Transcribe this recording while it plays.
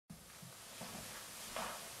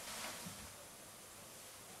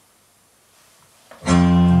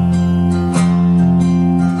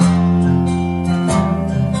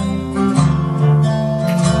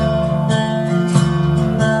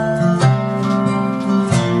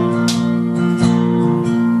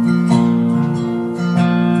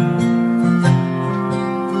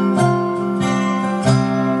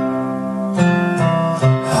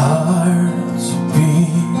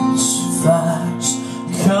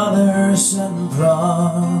colors and promises.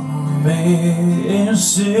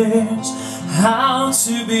 How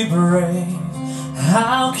to be brave,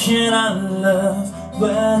 how can I love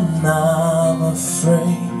when I'm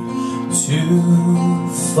afraid to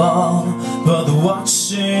fall? But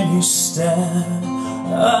watching you stand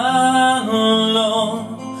alone,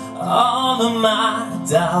 all of my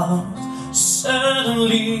doubt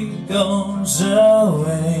suddenly goes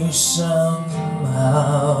away somehow.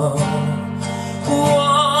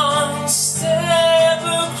 One step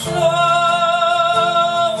closer,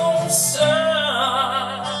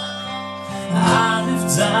 I've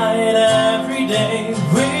died every day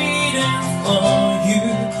waiting for you.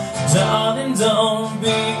 Darling, don't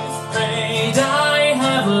be afraid, I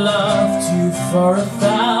have loved you for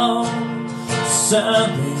 1,000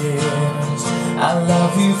 years. I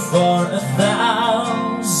love you for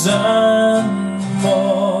 1,000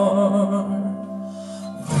 more.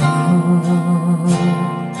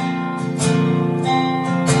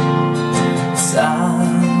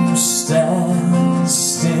 Time stands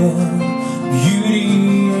still, beauty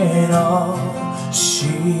in all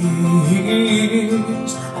she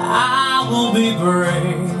is. I will be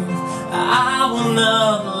brave, I will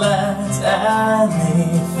not let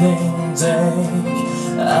anything take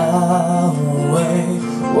away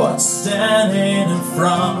what's standing in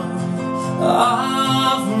front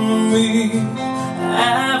of me.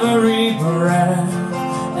 Every breath,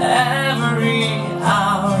 every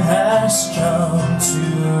hour has come to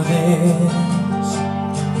this.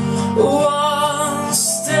 One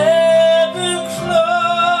step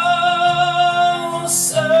closer,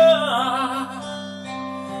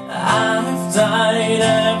 I've died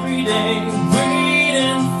every day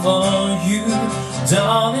waiting for you.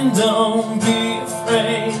 Darling, don't be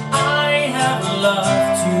afraid, I have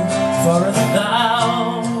loved you for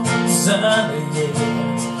 1,000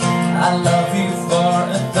 years. I love you for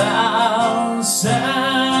 1,000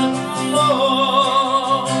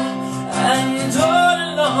 more. And all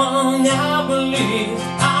along I believe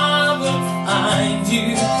I will find you.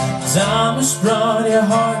 Time has brought your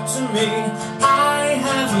heart to me. I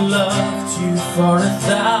have loved you for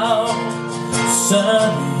 1,000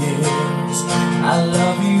 years. I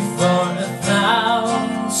love you for 1,000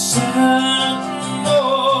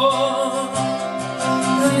 more.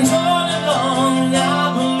 And all along I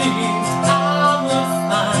believe I will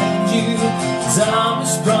find you. Time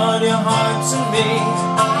has brought your heart to me.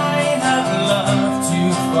 I have loved you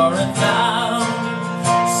for 1,000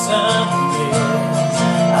 years.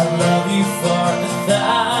 I love you for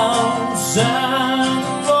 1,000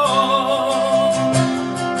 more.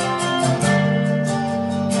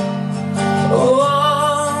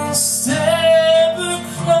 One step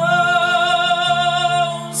closer,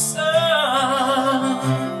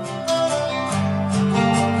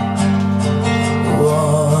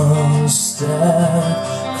 one step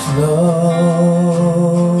closer.